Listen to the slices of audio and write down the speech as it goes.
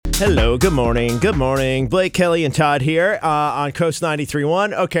Hello, good morning. Good morning. Blake, Kelly, and Todd here on Coast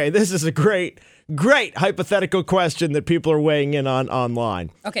 93.1. Okay, this is a great hypothetical question that people are weighing in on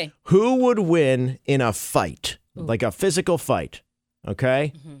online. Okay. Who would win in a fight, like a physical fight,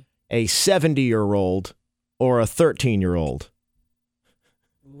 okay? Mm-hmm. A 70-year-old or a 13-year-old?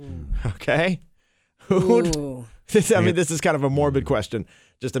 Okay? Who would... this is kind of a morbid question,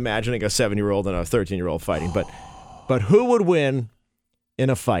 just imagining a 7-year-old and a 13-year-old fighting. But who would win in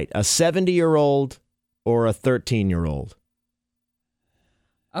a fight, a 70-year-old or a 13-year-old?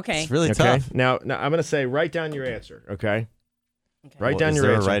 Okay. It's really tough. Now I'm going to say, write down your answer, okay? Write down your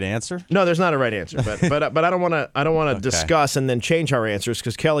answer. Is there a right answer? No, there's not a right answer, but I don't want to discuss and then change our answers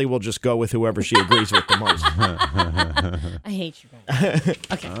because Kelly will just go with whoever she agrees with the most. I hate you guys.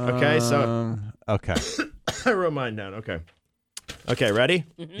 Okay. Okay, so okay. I wrote mine down. Okay, ready?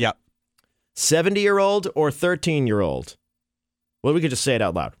 Mm-hmm. Yep. 70-year-old or 13-year-old? Well, we could just say it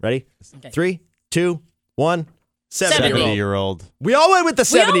out loud. Ready? Okay. 3, 2, 1. 70-year-old. We all went with the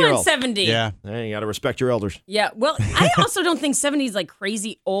 70-year-old. We all went 70. Yeah. Hey, you got to respect your elders. Yeah. Well, I also don't think 70 is like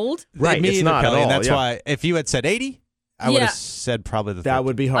crazy old. Right. Me It's either, not Kelly, at all. and that's yeah. why if you had said 80, I would have said probably the 13. That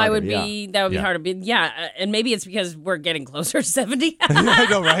would be harder. That would be hard to be. Yeah. And maybe it's because we're getting closer to 70. I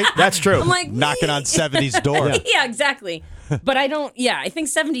know, right? That's true. I'm like, knocking on 70's door. Yeah, exactly. But I think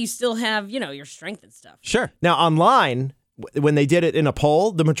 70 you still have, your strength and stuff. Sure. Now, online, when they did it in a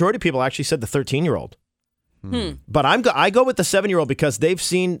poll, the majority of people actually said the 13-year-old. But I go with the 7-year-old because they've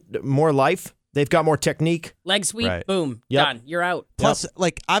seen more life. They've got more technique. Leg sweep, Right. boom, Yep. done. You're out. Plus,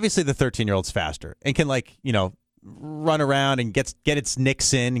 obviously the 13-year-old's faster and can, run around and get its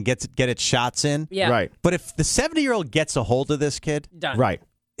nicks in and get its shots in. Yeah. Right. But if the 70-year-old gets a hold of this kid, Done. Right.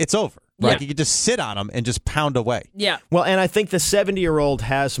 it's over. Yeah. Like, you could just sit on him and just pound away. Yeah. Well, and I think the 70-year-old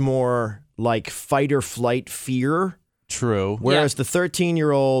has more fight or flight fear, True. whereas the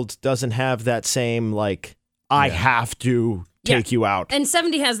 13-year-old doesn't have that same I have to take you out. And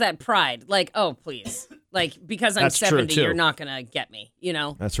 70 has that pride. Like, oh, please. Because I'm That's true, 70, too. you're not going to get me,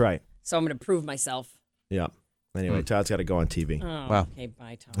 That's right. So I'm going to prove myself. Yeah. Anyway, Todd's got to go on TV. Oh, Wow. okay.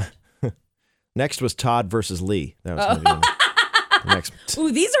 Bye, Todd. Next was Todd versus Lee. That was gonna be the next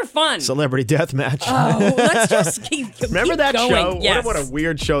Ooh, these are fun. celebrity death match. Oh, let's just keep Remember keep that going. show? Yes. What a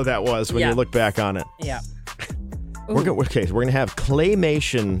weird show that was when you look back on it. Yeah. We're going to have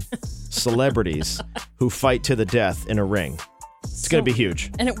claymation celebrities who fight to the death in a ring. It's going to be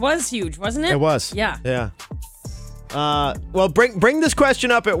huge. And it was huge, wasn't it? It was. Yeah. Yeah. Well, bring this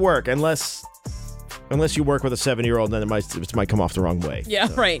question up at work, unless you work with a 70-year-old, then it might come off the wrong way. Yeah,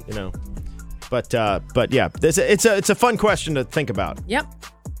 So, right. But yeah, it's a fun question to think about. Yep.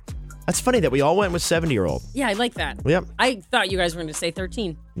 That's funny that we all went with 70-year-old. Yeah, I like that. Yep. I thought you guys were going to say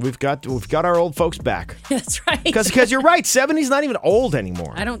 13. We've got our old folks back. That's right. Because you're right, 70's not even old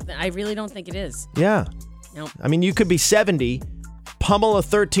anymore. I really don't think it is. Yeah. Nope. I mean, you could be 70, pummel a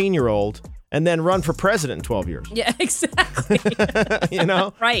 13-year-old, and then run for president in 12 years. Yeah, exactly. You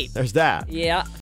know? Right. There's that. Yeah.